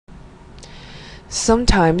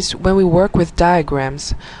Sometimes when we work with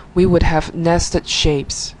diagrams, we would have nested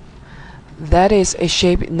shapes. That is, a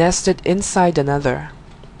shape nested inside another.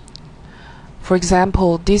 For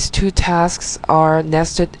example, these two tasks are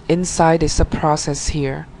nested inside a subprocess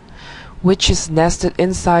here, which is nested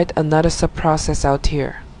inside another subprocess out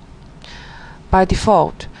here. By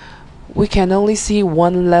default, we can only see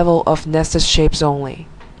one level of nested shapes only.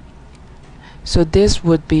 So this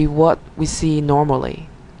would be what we see normally.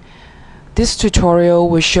 This tutorial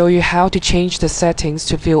will show you how to change the settings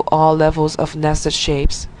to view all levels of nested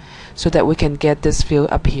shapes so that we can get this view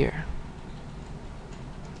up here.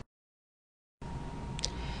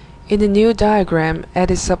 In the new diagram, add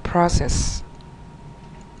a subprocess.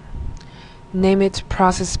 Name it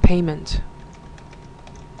Process Payment.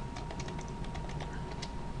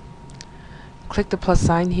 Click the plus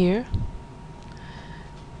sign here.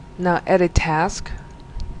 Now add a task.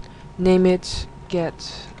 Name it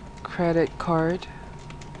Get Credit Card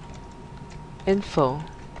Info.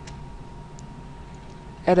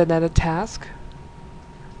 Add another task.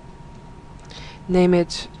 Name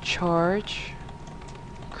it Charge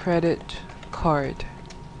Credit Card.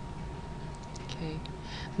 Okay.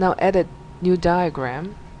 Now add a new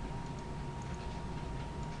diagram.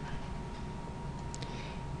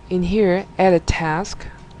 In here, add a task.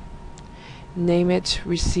 Name it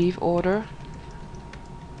Receive Order.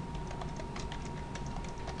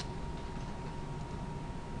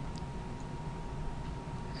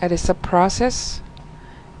 Add a subprocess.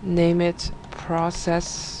 Name it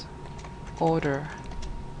Process Order.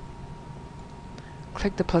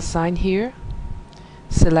 Click the plus sign here.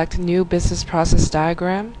 Select New Business Process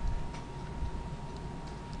Diagram.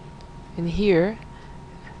 In here,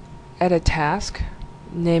 add a task.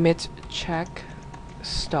 Name it Check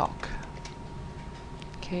Stock.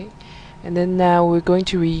 Okay, and then now we're going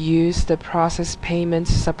to reuse the Process Payment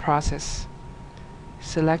subprocess.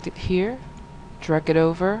 Select it here. Drag it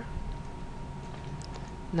over.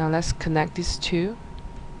 Now let's connect these two.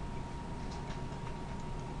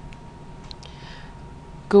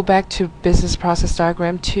 Go back to Business Process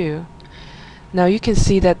Diagram 2. Now you can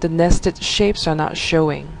see that the nested shapes are not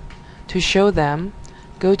showing. To show them,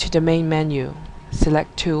 go to the main menu,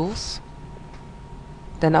 select Tools,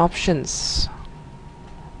 then Options.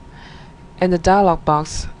 In the dialog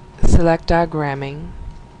box, select Diagramming,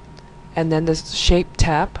 and then the Shape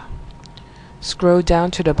tab. Scroll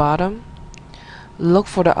down to the bottom. Look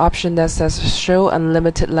for the option that says Show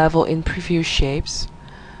Unlimited Level in Preview Shapes.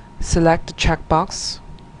 Select the checkbox.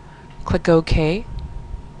 Click OK.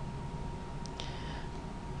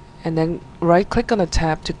 And then right-click on the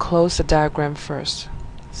tab to close the diagram first.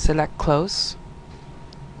 Select Close.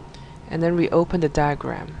 And then reopen the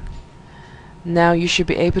diagram. Now you should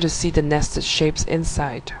be able to see the nested shapes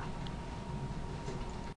inside.